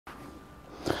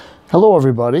Hello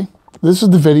everybody. This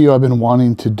is the video I've been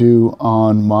wanting to do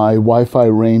on my Wi-Fi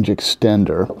range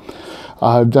extender.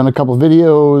 I've done a couple of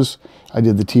videos. I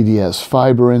did the TDS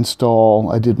fiber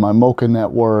install. I did my Mocha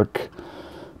network.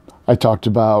 I talked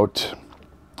about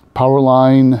power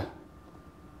line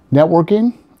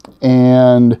networking,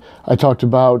 and I talked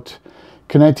about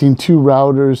connecting two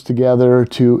routers together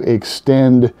to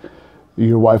extend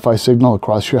your Wi-Fi signal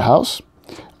across your house.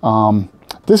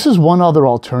 This is one other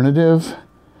alternative.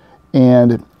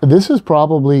 And this is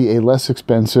probably a less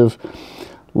expensive,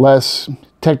 less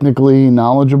technically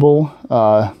knowledgeable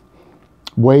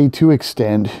way to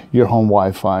extend your home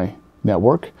Wi-Fi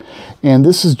network. And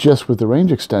this is just with the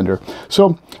range extender.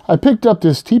 So I picked up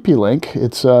this TP-Link.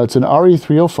 It's an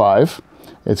RE305.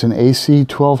 It's an AC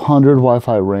 1200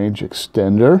 Wi-Fi range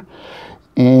extender.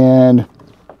 And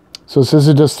so it says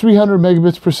it does 300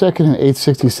 megabits per second and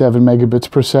 867 megabits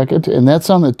per second, and that's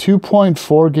on the 2.4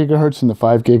 gigahertz and the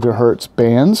 5 gigahertz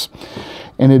bands,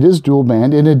 and it is dual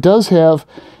band, and it does have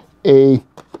a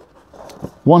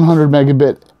 100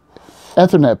 megabit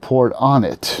Ethernet port on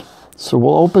it. So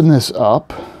we'll open this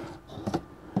up,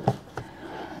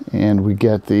 and we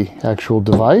get the actual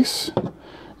device,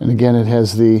 and again it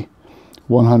has the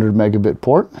 100 megabit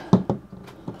port.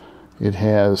 It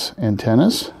has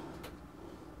antennas.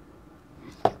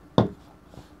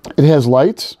 It has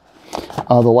lights.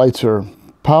 The lights are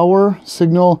power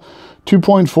signal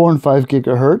 2.4 and 5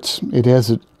 gigahertz. It has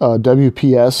a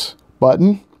WPS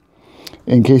button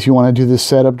in case you want to do this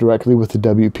setup directly with the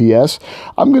WPS.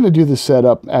 I'm going to do the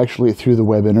setup actually through the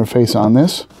web interface on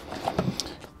this.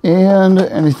 And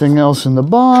anything else in the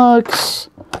box.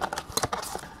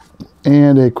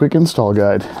 And a quick install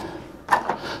guide.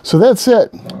 So that's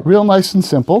it. Real nice and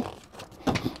simple.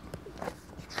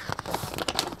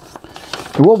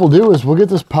 And what we'll do is we'll get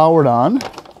this powered on,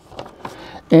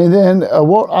 and then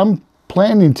what I'm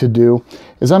planning to do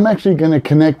is I'm actually going to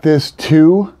connect this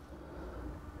to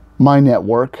my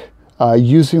network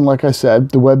using, like I said,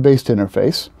 the web-based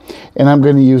interface, and I'm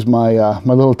going to use my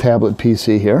my little tablet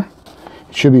PC here.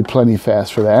 It should be plenty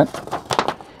fast for that.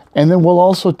 And then we'll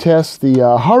also test the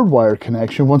hardwire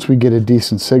connection once we get a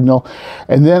decent signal,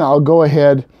 and then I'll go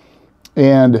ahead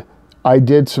and I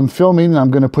did some filming, and I'm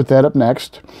going to put that up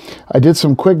next. I did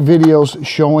some quick videos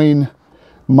showing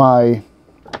my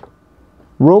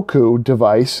Roku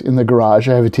device in the garage.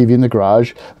 I have a TV in the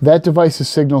garage. That device's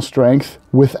signal strength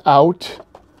without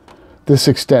this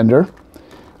extender,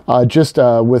 just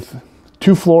with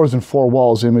 2 floors and 4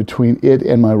 walls in between it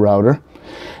and my router.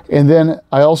 And then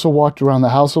I also walked around the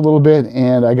house a little bit,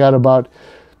 and I got about,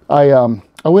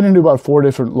 I went into about 4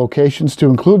 different locations to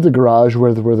include the garage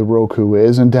where the Roku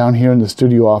is, and down here in the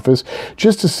studio office,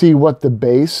 just to see what the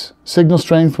base signal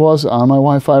strength was on my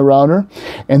Wi-Fi router.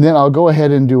 And then I'll go ahead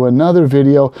and do another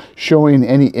video showing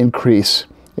any increase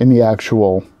in the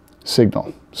actual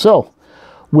signal. So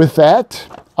with that,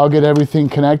 I'll get everything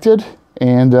connected,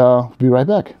 and be right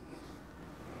back.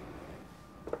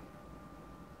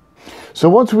 So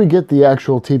once we get the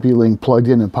actual TP-Link plugged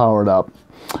in and powered up,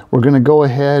 we're going to go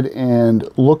ahead and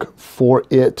look for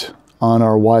it on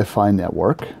our Wi-Fi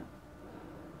network.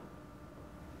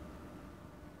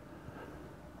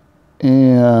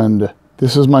 And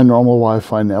this is my normal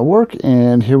Wi-Fi network,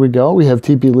 and here we go. We have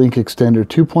TP-Link Extender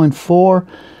 2.4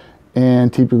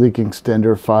 and TP-Link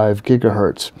Extender 5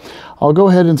 gigahertz. I'll go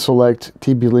ahead and select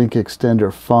TP-Link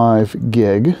Extender 5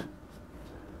 gig.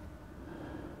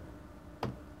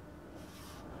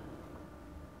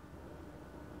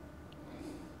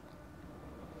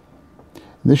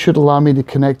 This should allow me to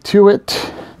connect to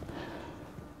it,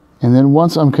 and then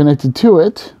once I'm connected to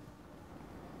it,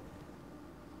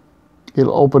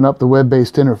 it'll open up the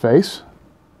web-based interface,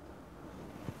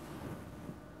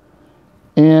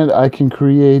 and I can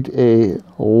create a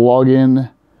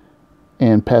login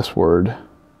and password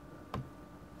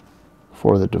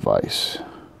for the device.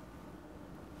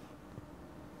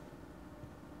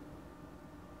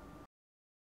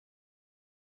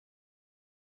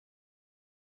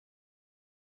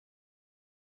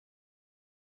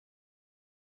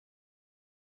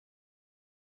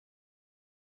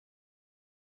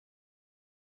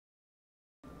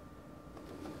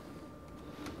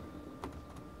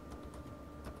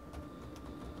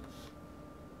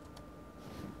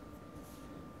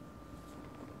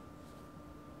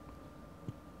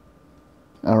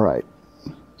 All right,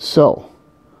 so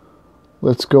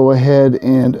let's go ahead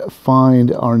and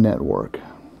find our network.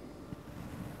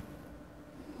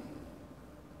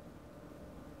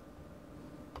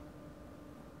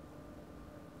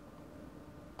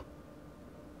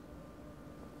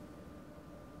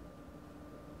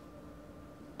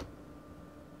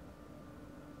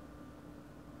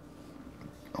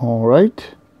 All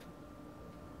right.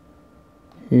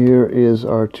 Here is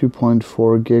our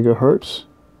 2.4 gigahertz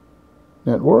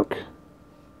network.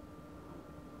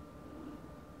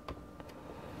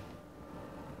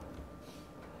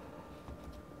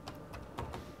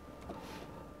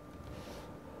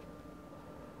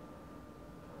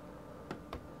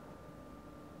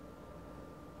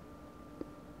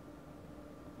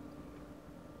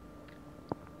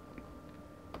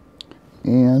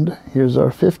 And here's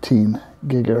our 15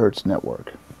 gigahertz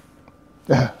network.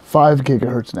 5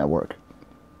 gigahertz network.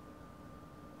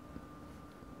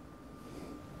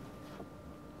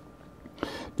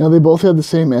 Now they both have the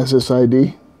same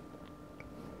SSID.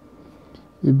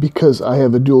 Because I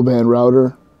have a dual band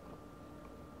router,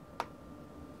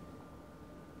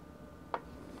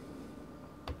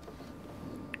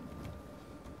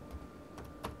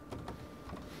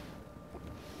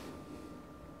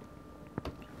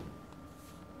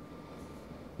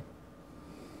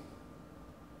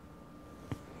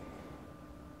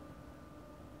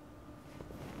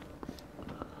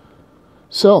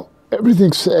 so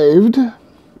everything's saved.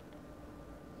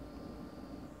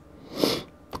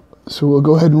 So we'll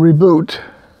go ahead and reboot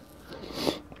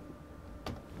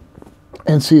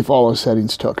and see if all our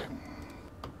settings took.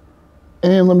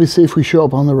 And let me see if we show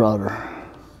up on the router.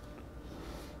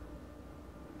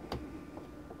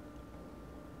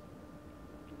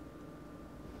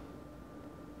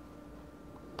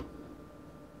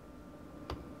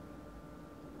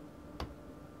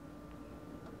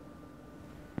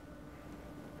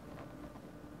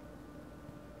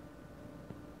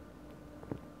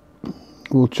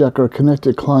 We'll check our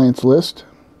connected clients list.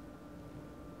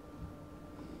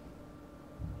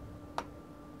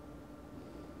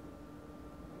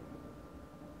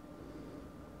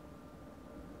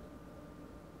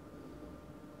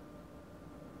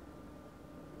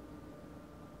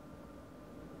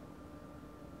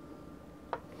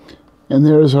 And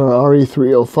there's our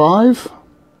RE305.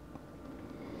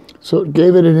 So it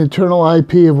gave it an internal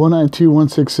IP of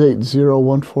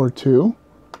 192.168.0.142.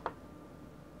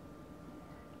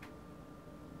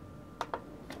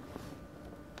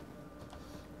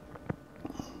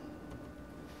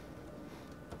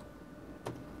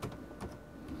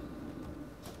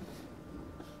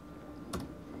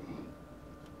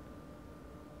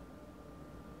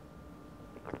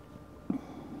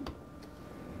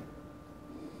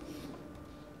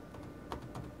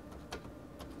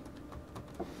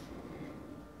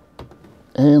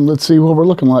 And let's see what we're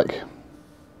looking like.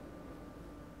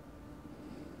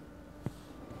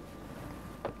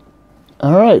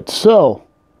 All right, so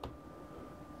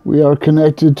we are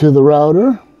connected to the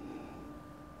router.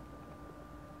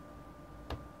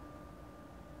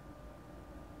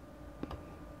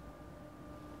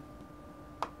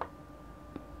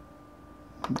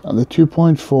 On the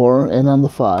 2.4 and on the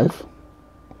 5.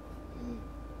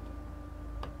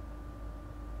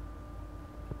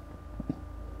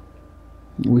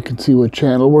 We can see what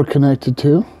channel we're connected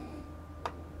to.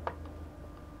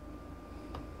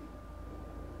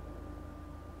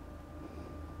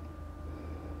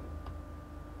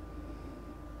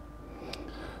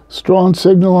 Strong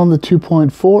signal on the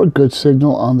 2.4, good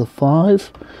signal on the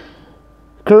 5.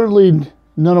 Currently,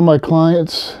 none of my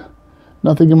clients,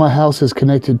 nothing in my house is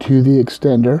connected to the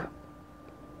extender.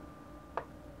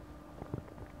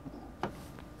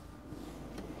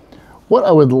 What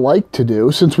I would like to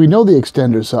do, since we know the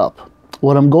extender's up,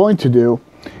 what I'm going to do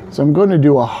is I'm going to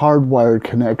do a hardwired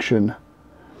connection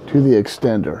to the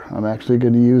extender. I'm actually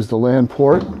going to use the LAN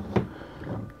port,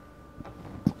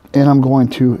 and I'm going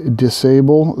to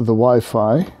disable the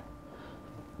Wi-Fi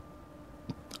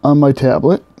on my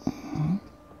tablet.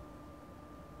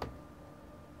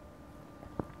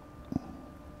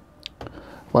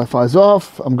 Wi-Fi's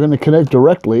off. I'm going to connect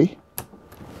directly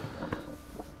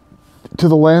to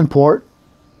the LAN port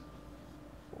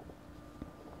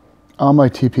on my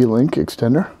TP-Link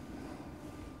extender.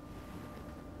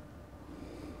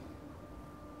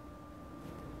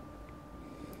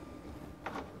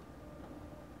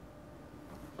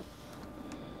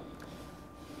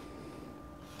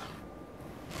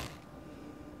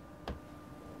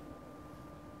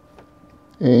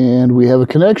 And we have a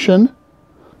connection.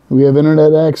 We have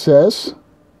internet access.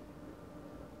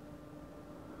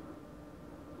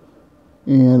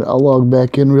 And I'll log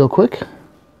back in real quick.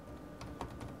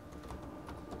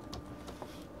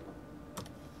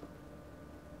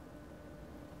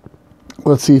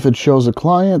 Let's see if it shows a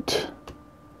client.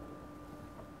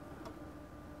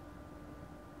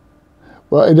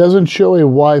 Well, it doesn't show a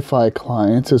Wi-Fi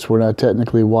client since we're not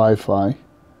technically Wi-Fi.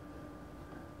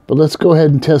 But let's go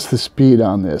ahead and test the speed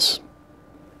on this.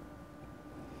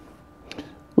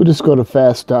 We'll just go to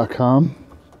fast.com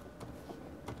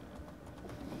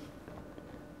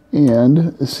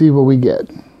and see what we get.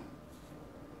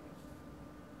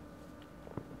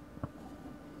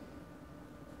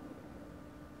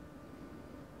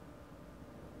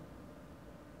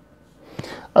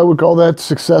 I would call that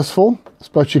successful,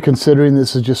 especially considering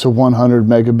this is just a 100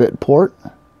 megabit port.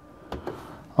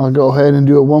 I'll go ahead and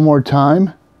do it one more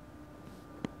time.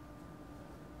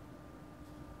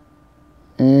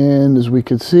 And as we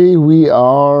can see, we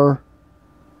are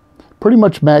pretty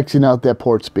much maxing out that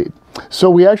port speed.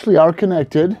 So we actually are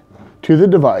connected to the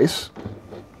device,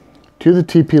 to the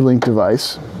TP-Link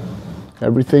device.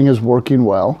 Everything is working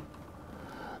well.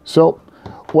 So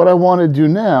what I want to do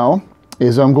now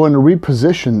is I'm going to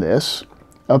reposition this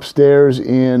upstairs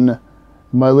in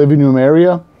my living room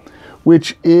area,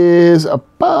 which is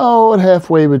about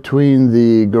halfway between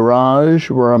the garage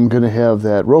where I'm going to have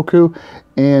that Roku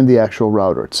and the actual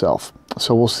router itself.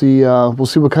 So we'll see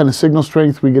what kind of signal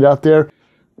strength we get out there.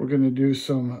 We're going to do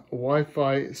some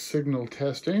Wi-Fi signal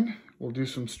testing. We'll do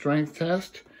some strength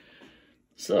test.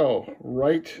 So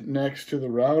right next to the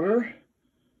router,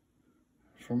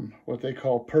 from what they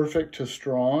call perfect to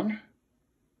strong.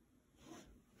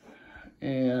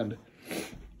 And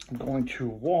I'm going to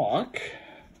walk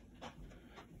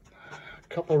a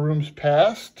couple rooms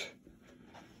past.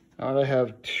 Now I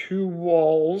have 2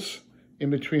 walls in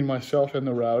between myself and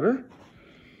the router.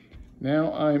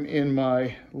 Now I'm in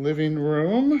my living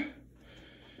room,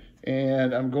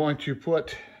 and I'm going to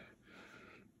put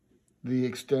the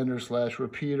extender /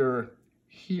 repeater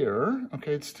here.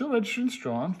 Okay, it's still registering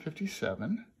strong,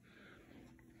 57.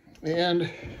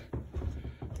 And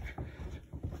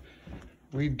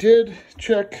we did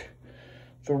check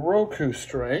the Roku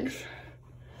strength.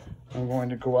 I'm going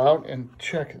to go out and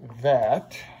check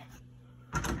that.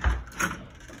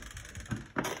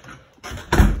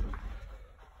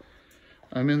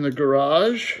 I'm in the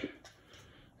garage,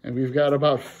 and we've got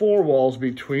about 4 walls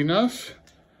between us.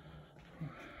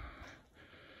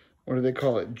 What do they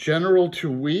call it? General to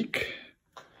weak.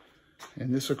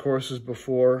 And this, of course, is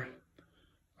before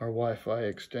our Wi-Fi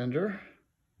extender.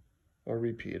 Or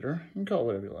repeater. You can call it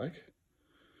whatever you like.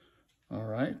 All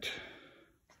right.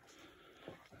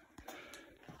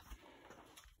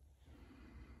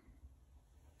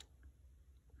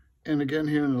 And again,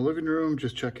 here in the living room,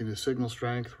 just checking the signal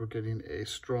strength. We're getting a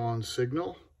strong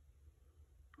signal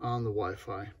on the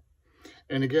Wi-Fi.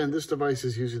 And again, this device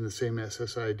is using the same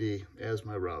SSID as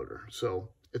my router, so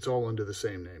it's all under the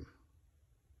same name.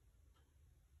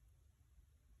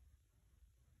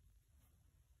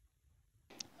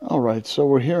 All right, so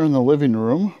we're here in the living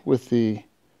room with the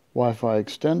Wi-Fi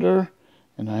extender,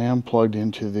 and I am plugged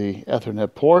into the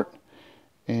Ethernet port.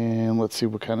 And let's see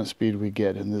what kind of speed we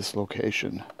get in this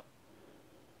location.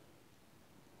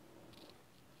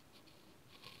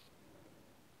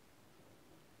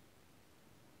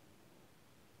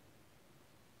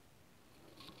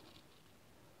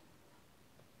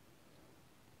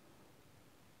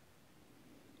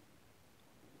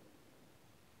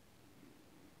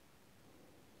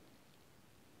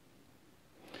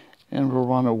 And we'll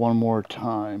run it one more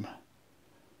time.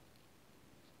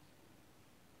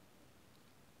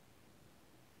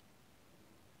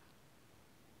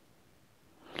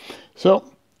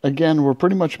 So again, we're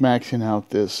pretty much maxing out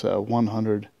this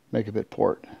 100 megabit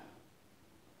port.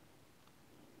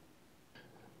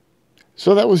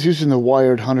 So that was using the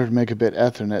wired 100 megabit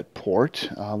Ethernet port.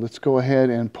 Let's go ahead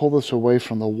and pull this away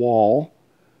from the wall,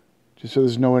 just so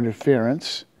there's no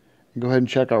interference. And go ahead and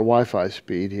check our Wi-Fi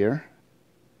speed here.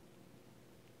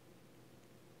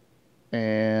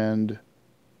 And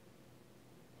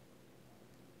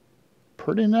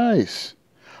pretty nice.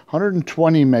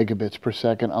 120 megabits per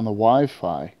second on the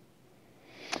Wi-Fi.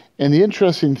 And the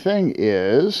interesting thing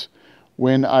is,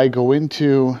 when I go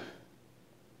into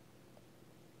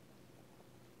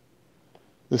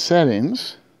the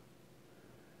settings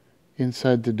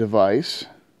inside the device,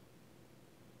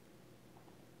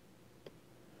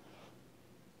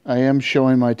 I am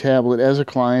showing my tablet as a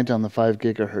client on the 5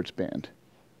 gigahertz band.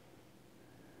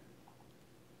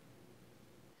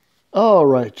 All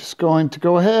right, just going to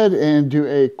go ahead and do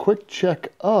a quick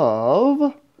check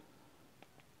of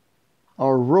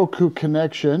our Roku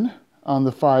connection on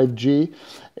the 5G,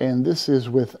 and this is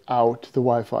without the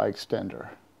Wi-Fi extender.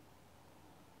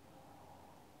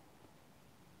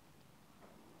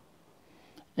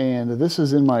 And this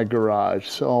is in my garage,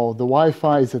 so the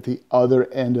Wi-Fi is at the other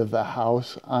end of the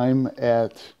house. I'm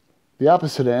at the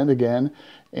opposite end again,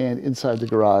 and inside the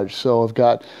garage. So I've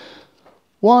got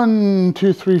 1,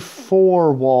 2, 3,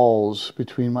 4 walls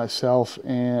between myself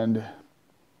and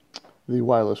the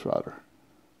wireless router.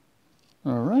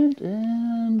 All right,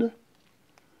 and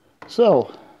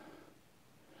so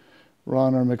we're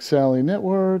on our McSally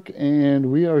network,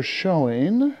 and we are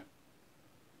showing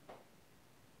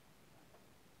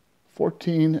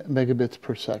 14 megabits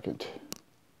per second.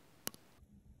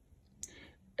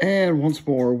 And once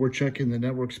more, we're checking the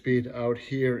network speed out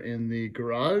here in the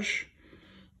garage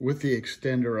with the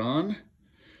extender on.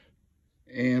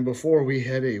 And before we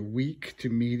had a weak to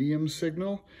medium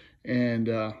signal, and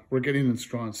we're getting a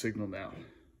strong signal now.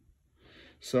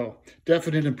 So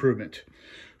definite improvement.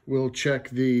 We'll check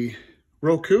the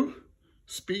Roku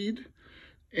speed,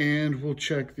 and we'll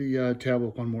check the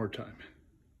tablet one more time.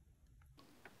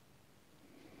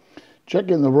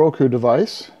 Checking the Roku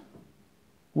device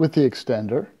with the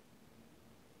extender.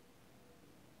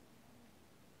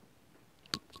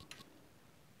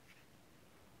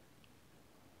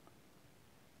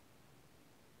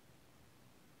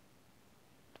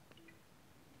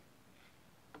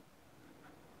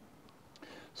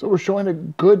 So we're showing a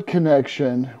good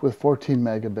connection with 14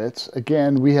 megabits.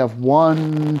 Again, we have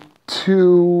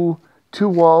two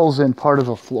walls and part of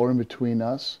a floor in between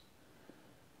us.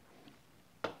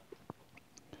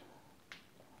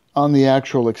 On the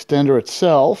actual extender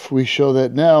itself, we show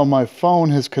that now my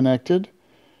phone has connected,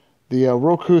 the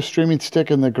Roku streaming stick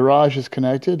in the garage is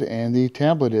connected, and the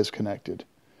tablet is connected.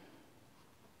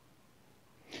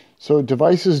 So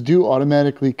devices do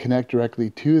automatically connect directly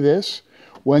to this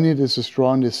when it is the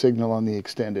strongest signal on the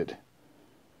extended.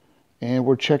 And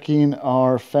we're checking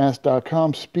our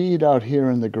fast.com speed out here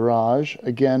in the garage,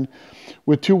 again,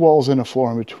 with two walls and a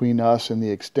floor in between us and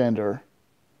the extender.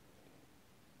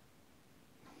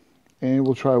 And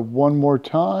we'll try one more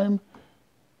time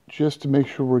just to make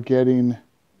sure we're getting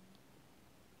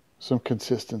some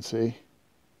consistency.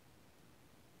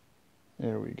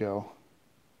 There we go.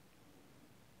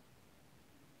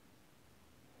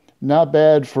 Not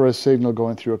bad for a signal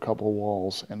going through a couple of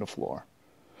walls and a floor.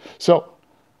 So,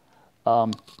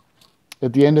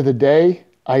 at the end of the day,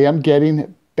 I am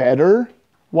getting better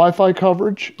Wi-Fi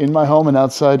coverage in my home and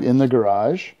outside in the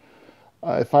garage.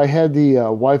 If I had the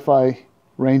Wi-Fi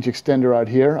range extender out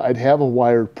here, I'd have a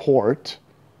wired port.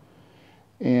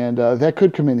 And that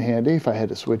could come in handy if I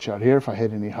had a switch out here, if I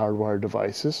had any hardwired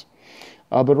devices.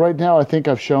 But right now, I think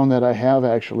I've shown that I have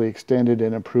actually extended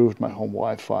and improved my home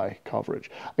Wi-Fi coverage.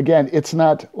 Again, it's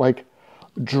not like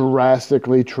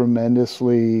drastically,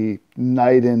 tremendously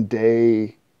night and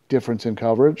day difference in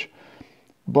coverage.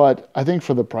 But I think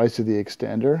for the price of the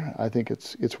extender, I think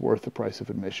it's worth the price of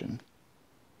admission.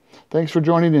 Thanks for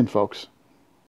joining in, folks.